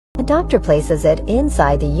doctor places it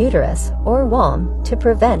inside the uterus or womb to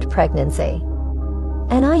prevent pregnancy.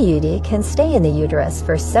 An IUD can stay in the uterus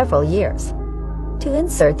for several years. To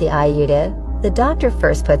insert the IUD, the doctor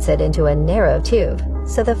first puts it into a narrow tube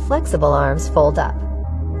so the flexible arms fold up.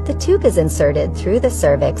 The tube is inserted through the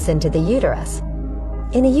cervix into the uterus.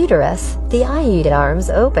 In the uterus, the IUD arms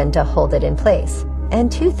open to hold it in place, and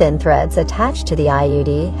two thin threads attached to the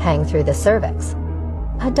IUD hang through the cervix.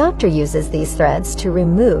 A doctor uses these threads to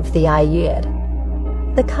remove the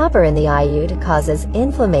IUD. The copper in the IUD causes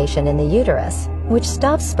inflammation in the uterus, which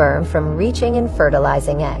stops sperm from reaching and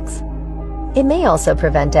fertilizing eggs. It may also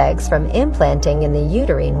prevent eggs from implanting in the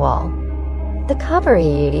uterine wall. The copper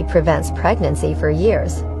IUD prevents pregnancy for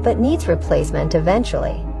years, but needs replacement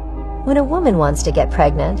eventually. When a woman wants to get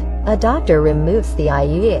pregnant, a doctor removes the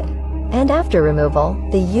IUD, and after removal,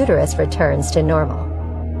 the uterus returns to normal.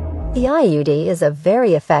 The IUD is a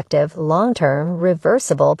very effective, long-term,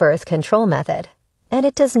 reversible birth control method, and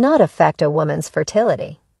it does not affect a woman's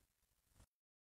fertility.